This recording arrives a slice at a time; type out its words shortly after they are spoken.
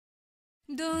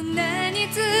どんなに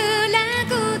辛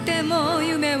くても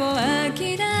夢を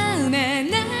諦め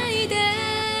ないで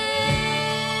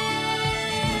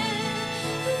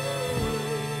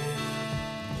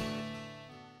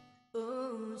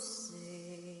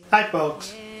Hi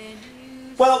folks.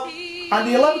 Well, on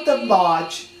the 11th of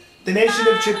March, the nation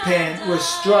of Japan was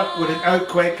struck with an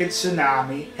earthquake and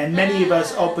tsunami, and many of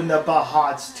us opened up our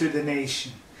hearts to the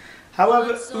nation.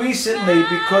 However, recently,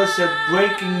 because of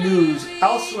breaking news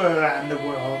elsewhere around the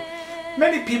world,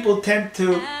 many people tend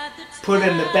to put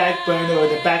in the back burner or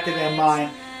the back of their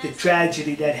mind the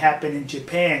tragedy that happened in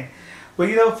Japan. Well,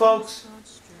 you know folks,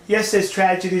 yes, there's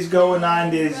tragedies going on,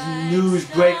 there's news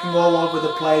breaking all over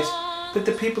the place, but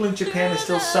the people in Japan are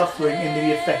still suffering in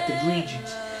the affected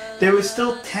regions. There are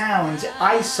still towns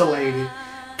isolated,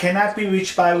 cannot be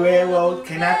reached by railroad,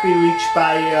 cannot be reached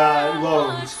by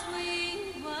roads.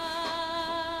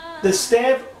 The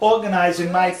staff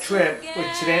organizing my trip, which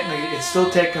incidentally it's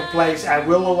still taking place, I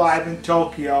will arrive in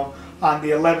Tokyo on the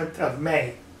 11th of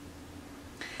May.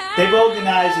 They've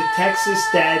organized a Texas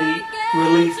Daddy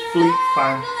Relief Fleet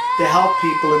Fund to help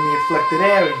people in the afflicted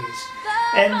areas.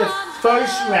 And the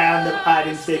first round of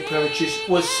items they purchased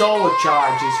was solar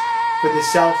chargers for the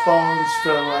cell phones,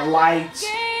 for lights,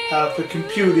 for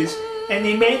computers. And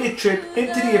they made a trip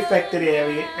into the affected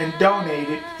area and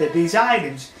donated these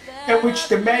items, in which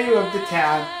the mayor of the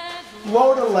town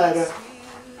wrote a letter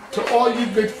to all you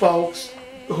good folks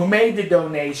who made the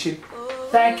donation,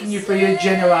 thanking you for your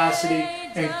generosity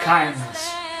and kindness.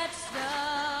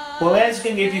 We're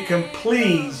asking if you can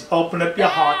please open up your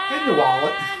heart and your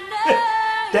wallet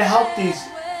to help these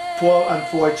poor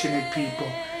unfortunate people.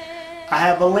 I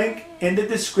have a link in the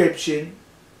description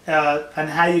on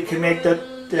how you can make the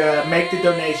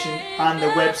donation on the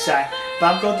website,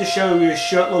 but I'm going to show you a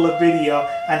short little video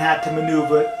on how to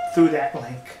maneuver through that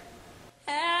link.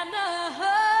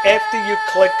 After you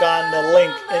click on the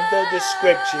link in the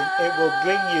description, it will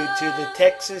bring you to the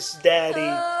Texas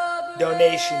Daddy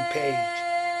donation page.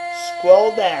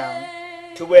 Scroll down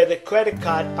to where the credit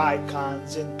card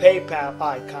icons and PayPal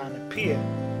icon appear.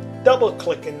 Double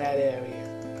click in that area.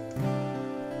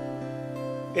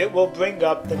 It will bring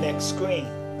up the next screen.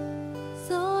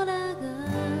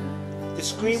 The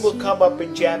screen will come up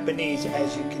in Japanese.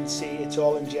 As you can see, it's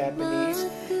all in Japanese.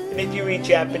 And if you read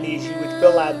Japanese, you would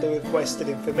fill out the requested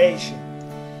information.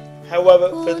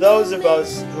 However, for those of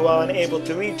us who are unable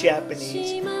to read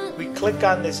Japanese, we click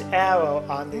on this arrow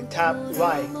on the top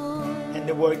right, and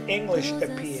the word English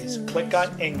appears. Click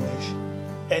on English,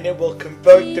 and it will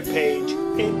convert the page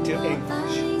into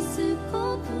English.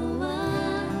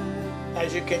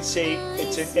 As you can see,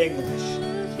 it's in English.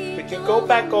 But you go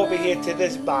back over here to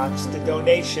this box, the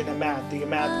donation amount, the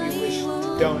amount you wish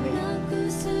to donate.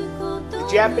 The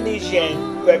Japanese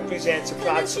yen represents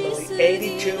approximately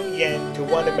 82 yen to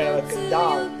 1 American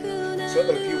dollar. So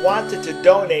if you wanted to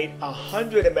donate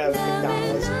 100 American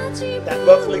dollars, that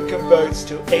roughly converts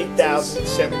to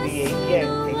 8,078 yen.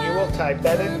 And you will type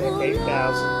that in there,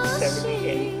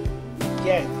 8,078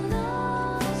 yen.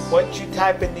 Once you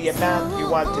type in the amount you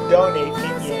want to donate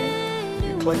in yen,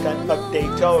 you click on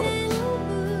Update Totals.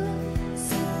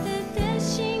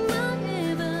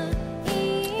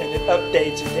 And it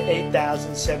updates it to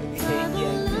 8,078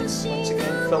 yen. And once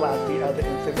again, fill out the other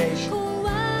information.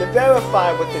 To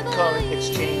verify what the current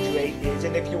exchange rate is,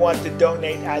 and if you want to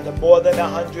donate either more than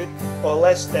 100 or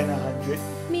less than 100,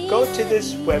 go to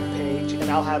this webpage and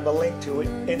I'll have a link to it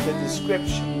in the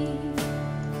description.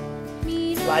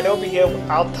 Right over here,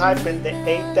 I'll type in the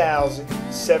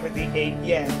 8,078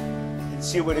 yen and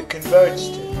see what it converts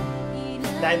to,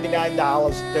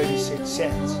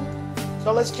 $99.36.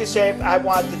 So let's just say if I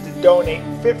wanted to donate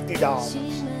 $50,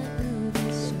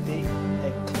 50,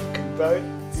 and click convert,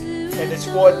 and it's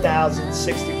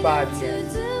 4,065 yen.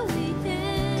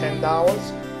 $10,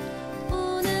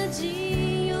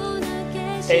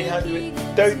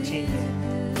 813 yen.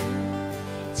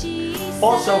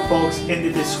 Also folks, in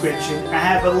the description I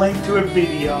have a link to a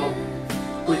video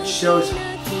which shows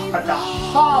the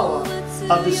horror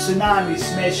of the tsunami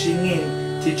smashing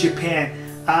in to Japan.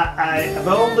 Of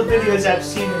all the videos I've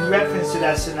seen in reference to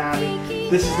that tsunami,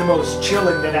 this is the most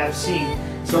chilling that I've seen.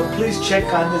 So please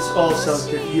check on this also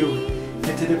to view it.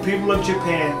 And to the people of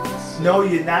Japan, know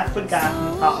you're not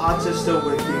forgotten, our hearts are still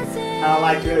with you. And I'd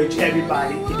like to urge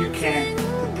everybody, if you can,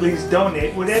 to please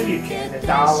donate whatever you can,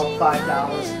 $1,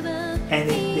 $5,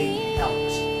 anything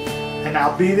helps. And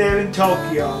I'll be there in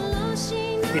Tokyo,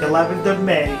 the 11th of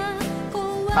May.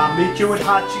 I'll meet you at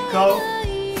Hachiko.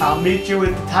 I'll meet you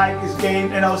at the Tigers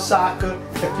game in Osaka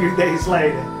a few days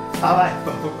later. Alright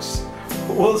folks,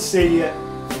 we'll see you.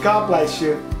 God bless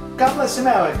you. God bless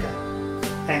America.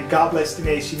 and God bless the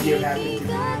nation you have it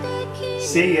today.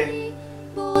 See ya.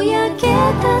 ぼやけ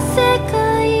た世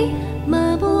界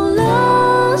幻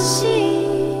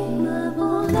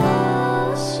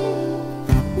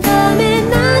ダメ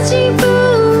な自分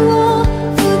を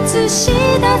映し出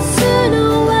すの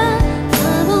は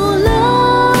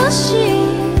幻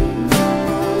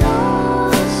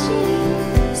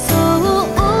そう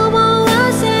思わ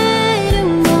せる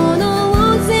ものを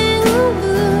全部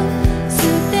捨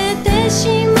ててし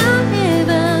まう